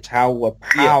 1, Mitch? How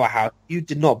you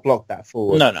did not block that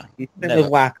forward. No. You could have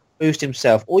Wakka boost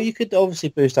himself, or you could obviously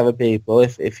boost other people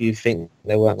if you think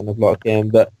they weren't going to block him.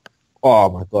 But oh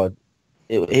my god,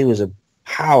 he was a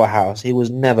powerhouse. He was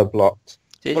never blocked.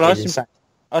 Well,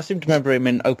 I seem to remember him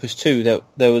in Opus 2. That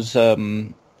there was a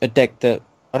deck that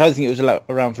I don't think it was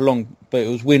around for long, but it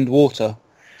was Wind Water.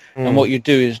 And what you'd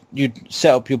do is you'd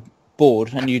set up your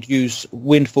board and you'd use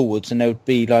wind forwards, and there would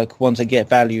be like ones that get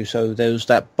value. So there was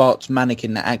that Bart's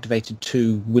Mannequin that activated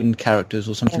 2 wind characters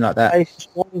or something like that. Ace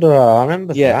Wanderer, I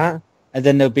remember that. And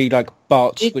then there'd be like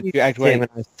Bart's, which you activate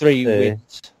 3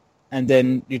 winds. And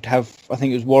then you'd have, I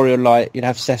think it was Warrior Light, you'd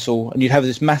have Cecil, and you'd have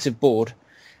this massive board,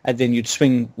 and then you'd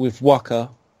swing with Wakka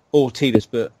or Tidus,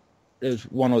 but it was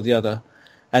one or the other.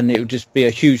 And it would just be a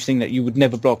huge thing that you would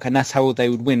never block, and that's how they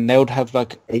would win. They would have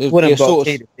like it wouldn't block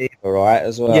either, right?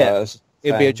 As well, yeah,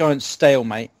 it'd be a giant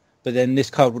stalemate. But then this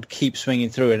card would keep swinging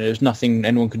through, and there was nothing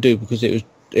anyone could do because it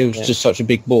was just such a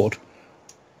big board.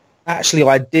 Actually,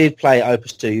 I did play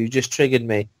Opus 2. You just triggered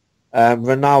me.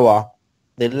 Renoa,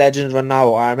 the Legend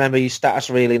Renoa. I remember you status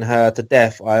reeling her to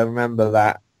death. I remember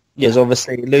that because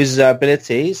obviously loses her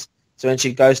abilities. So when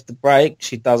she goes to break,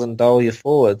 she doesn't dole you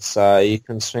forward, so you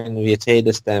can swing with your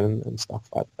Tidus then and stuff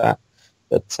like that.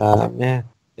 But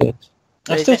good.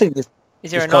 I still think this. Is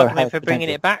there an argument for bringing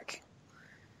it back?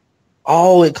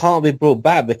 Oh, it can't be brought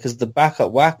back because the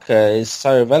backup Wakka is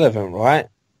so relevant, right?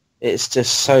 It's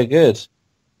just so good.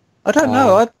 I don't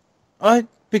know. I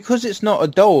because it's not a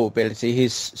dole ability,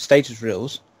 his status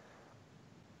reels.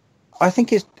 I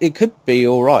think it could be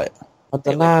all right. I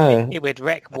don't know. It would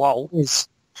wreck WoW.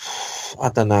 I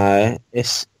don't know.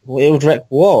 It would wreck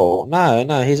WoW.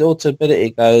 No. His auto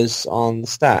ability goes on the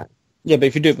stack. Yeah, but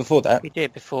if you do it before that, if you do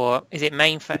it before, is it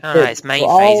main? It's main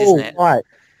phase, isn't it? Right.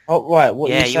 Oh, right. What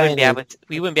you wouldn't be able to.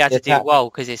 We wouldn't be able to do WoW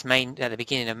because it's main at the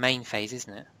beginning of main phase,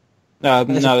 isn't it? No,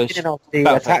 it's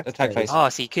attack phase. Oh,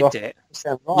 so you could do it.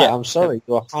 Right. Yeah. I'm sorry.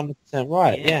 You're 100%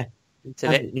 right. Yeah.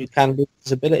 You can do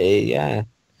this ability. Yeah.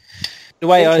 The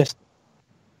way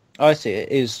I see it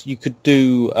is you could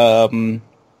do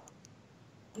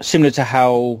similar to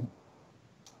how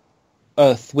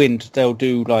Earth Wind, they'll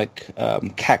do like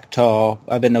Cactar,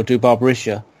 and then they'll do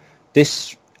Barbarisha.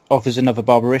 This offers another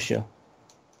Barbarisha.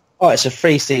 Oh, it's a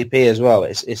free CP as well.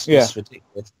 It's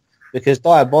ridiculous because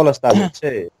Diabolus does it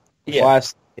too. Yeah.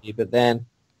 CP, but then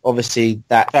obviously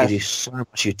that gives you so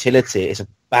much utility. It's a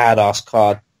badass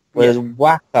card. Whereas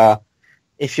Wakka,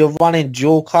 if you're running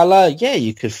dual color,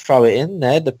 you could throw it in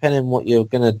there depending on what you're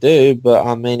gonna do. But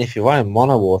I mean, if you're running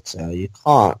mono water, you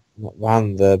can't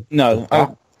run the. No,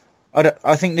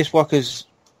 I think this Wakka's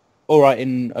all right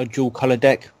in a dual color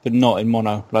deck, but not in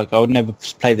mono. Like I would never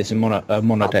play this in mono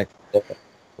deck.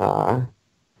 But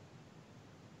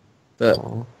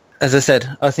as I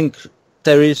said, I think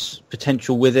there is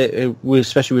potential with it,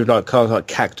 especially with like cards like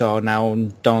Cactar now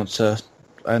and Dancer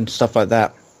and stuff like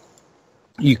that.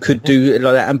 You could do it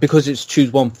like that, and because it's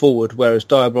choose one forward, whereas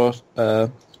Diabolos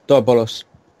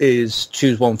is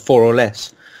choose 1 4 or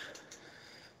less.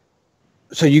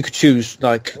 So you could choose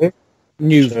like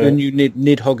new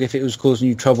Nidhogg if it was causing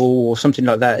you trouble or something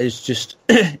like that. It's just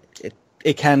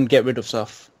it can get rid of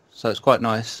stuff, so it's quite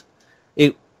nice.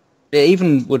 It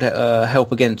even would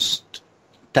help against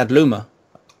Dadluma.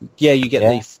 Yeah, you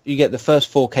get the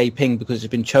first 4K ping because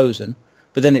it's been chosen,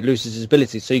 but then it loses its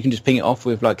ability, so you can just ping it off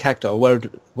with like Cactar.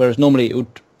 Whereas normally it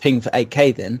would ping for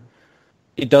 8K, then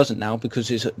it doesn't now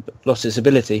because it's lost its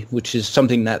ability, which is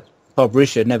something that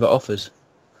Barbarisha never offers.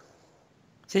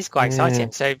 So it's quite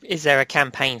exciting. So is there a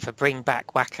campaign for Bring Back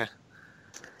Wakka?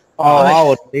 Oh, I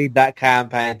would lead that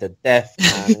campaign to death,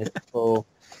 man. It's cool.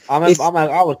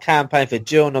 I would campaign for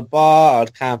Jill Nabar.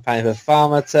 I'd campaign for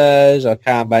Thaumaturge. I'd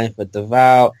campaign for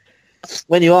Devout.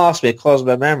 When you asked me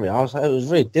Cosmo Memory, I was like, it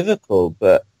was really difficult.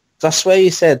 But I swear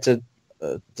you said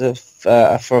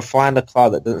for find a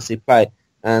card that doesn't see play,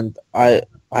 and I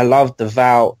love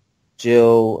Devout,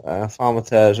 Jill,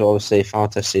 Thaumaturge. Obviously,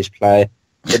 Thaumaturge sees play.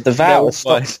 But Devout is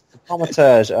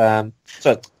Thaumaturge.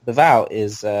 Devout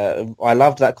is. I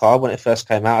loved that card when it first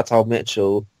came out. I told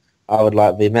Mitchell I would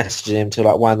be messaging him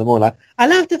till 1 a.m. Like, I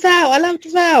love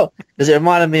Devout, because it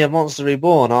reminded me of Monster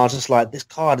Reborn. I was just like, this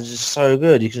card is just so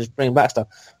good. You can just bring back stuff.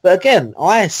 But again,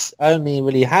 Ice only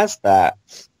really has that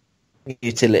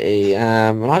utility,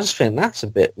 and I just think that's a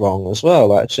bit wrong as well.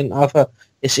 Like,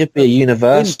 it should be a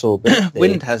universal.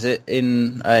 Wind has it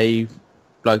in a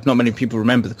not many people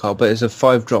remember the card, but it's a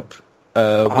 5-drop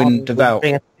Wind Devout.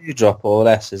 Bring a 2-drop or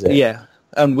less, is it? Yeah,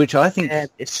 and which I think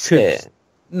it's shit.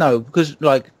 No, because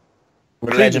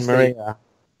Legend Maria.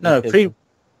 No,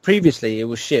 previously it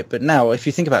was shit, but now if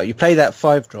you think about it, you play that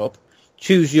 5-drop,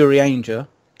 choose Yuri Angel,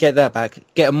 get that back,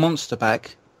 get a monster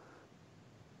back,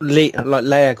 like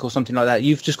Leak or something like that.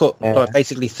 You've just got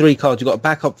basically 3 cards. You've got a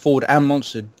backup, forward, and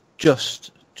monster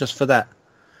just for that.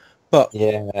 But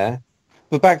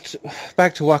But back to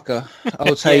Wakka, I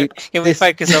would say. Can we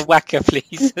focus on Wakka,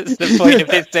 please? That's the point of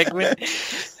this segment.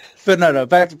 But no,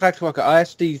 back to Wakka. I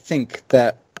actually think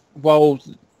that while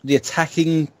the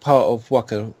attacking part of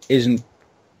Wakka isn't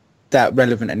that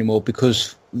relevant anymore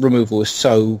because removal is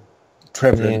so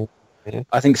prevalent,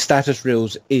 I think status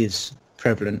reels is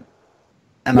prevalent.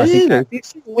 And really? I think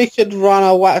we could run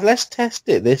a Wakka. Let's test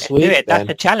it this week. Do it. That's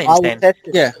a challenge then.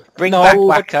 Yeah. Bring back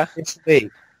Wakka this week.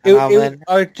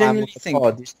 I genuinely think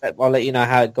I'll let you know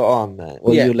how it got on.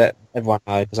 Well, you let everyone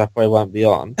know because I probably won't be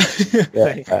on.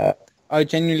 I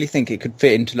genuinely think it could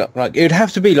fit into it would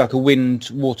have to be like a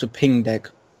wind water ping deck.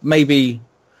 Maybe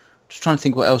just trying to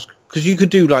think what else, because you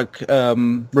could do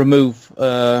remove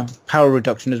power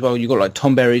reduction as well. You got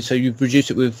Tomberry, so you reduce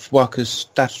it with Wakka's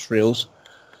status reels,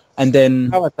 and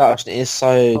then power reduction is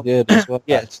so good as well.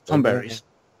 Yeah, Tomberries.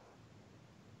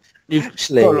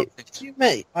 Actually,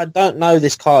 I don't know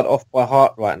this card off by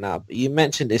heart right now, but you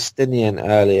mentioned Estinian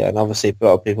earlier, and obviously a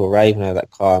lot of people raving over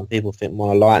that card, and people think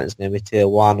Mono Lightning is going to be tier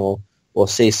 1 or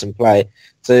see some play.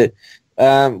 So,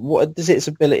 what does its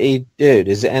ability do?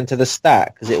 Does it enter the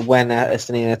stack? Is it when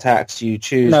Estinian attacks, you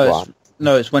choose one?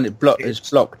 No, it's when it's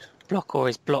blocked. Block or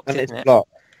is blocked, when isn't it's it? blocked.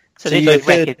 So this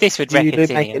would wreck it.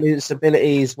 Make it lose its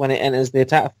abilities when it enters the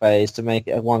attack phase to make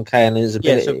it a 1k and lose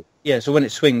ability. So when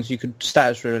it swings, you could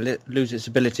status lose its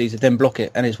abilities and then block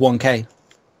it, and it's 1k.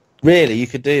 Really? You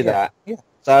could do that? Yeah.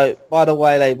 So, by the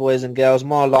way, boys and girls,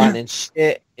 my lightning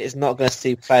shit is not going to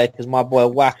see play because my boy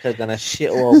Wakka going to shit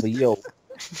all over you.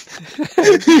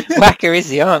 Wakka is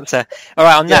the answer. All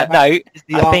right, on that note,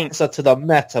 the answer to the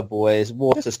meta, boys.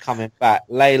 Water's coming back.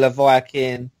 Layla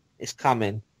Viking is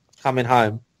coming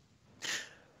home.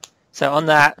 So on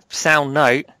that sound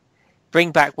note,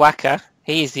 bring back Wakka.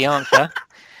 He is the answer.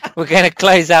 We're going to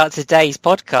close out today's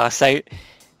podcast. So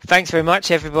thanks very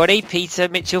much, everybody. Peter,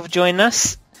 Mitchell, for joining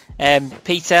us.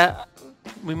 Peter,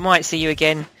 we might see you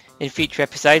again in future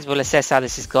episodes. We'll assess how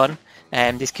this has gone.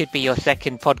 This could be your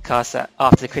second podcast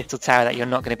after the Crystal Tower that you're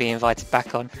not going to be invited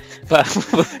back on. But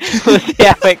we'll see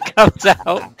how it comes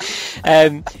out.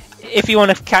 If you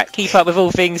want to keep up with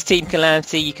all things Team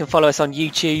Calamity, you can follow us on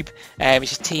YouTube,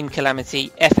 which is Team Calamity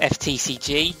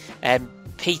FFTCG.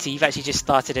 Peter, you've actually just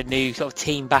started a new sort of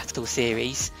team battle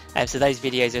series, so those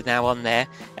videos are now on there.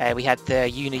 We had the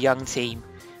Una Young team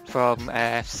from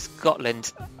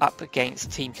Scotland up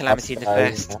against Team Calamity in the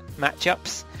first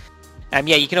matchups.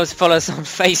 You can also follow us on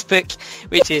Facebook,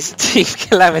 which is Team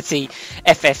Calamity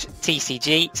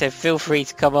FFTCG, so feel free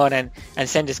to come on and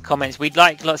send us comments. We'd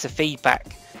like lots of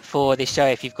feedback for this show.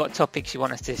 If you've got topics you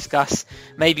want us to discuss,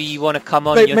 maybe you want to come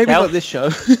on yourself. Maybe not this show.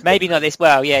 Maybe not this.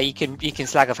 Well, yeah, you can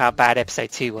slag off how bad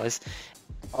episode 2 was.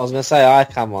 I was going to say I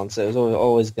come on, so it was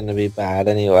always going to be bad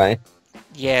anyway.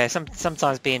 Yeah,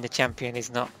 sometimes being the champion is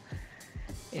not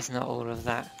all of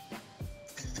that.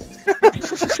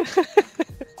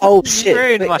 Oh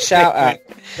shit! Quick shout out!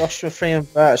 Joshua Freeman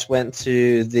Birch went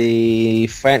to the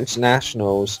French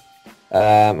Nationals,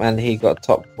 and he got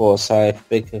top 4. So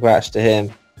big congrats to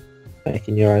him,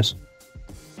 making Euros.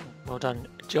 Well done,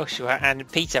 Joshua.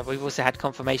 And Peter, we've also had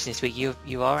confirmation this week.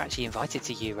 You are actually invited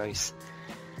to Euros.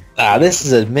 This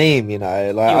is a meme, you know.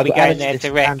 You'll be going there this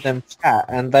to wreck. random chat,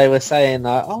 and they were saying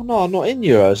 "Oh no, I'm not in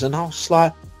Euros," and I was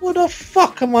like, "What the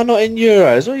fuck am I not in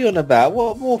Euros? What are you on about?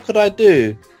 What more could I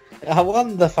do?" I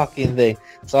won the fucking thing.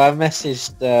 So I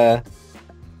messaged,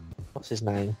 what's his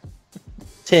name?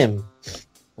 Tim.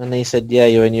 And he said, yeah,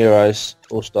 you're in Euros.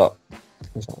 Full stop. I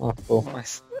was like, oh, cool.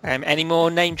 Nice. Any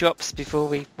more name drops before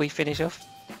we finish off?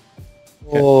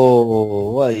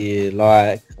 Oh, what are you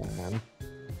like, man?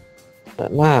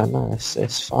 But no,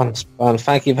 it's fun. It's fun.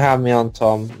 Thank you for having me on,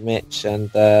 Tom, Mitch, and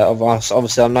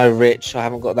obviously I'm no Rich. I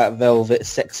haven't got that velvet,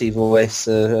 sexy voice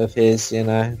of his, you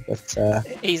know. But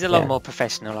he's a lot more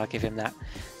professional. I'll give him that.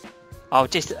 I'll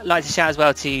just like to shout as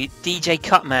well to DJ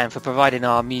Cutman for providing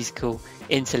our musical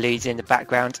interludes in the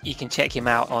background. You can check him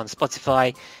out on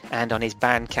Spotify and on his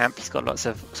Bandcamp. He's got lots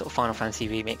of sort of Final Fantasy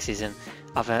remixes and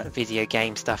other video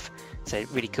game stuff. So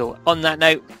really cool. On that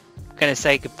note, I'm going to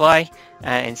say goodbye.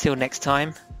 Until next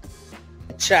time.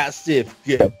 chat Sith,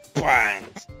 get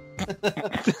banged.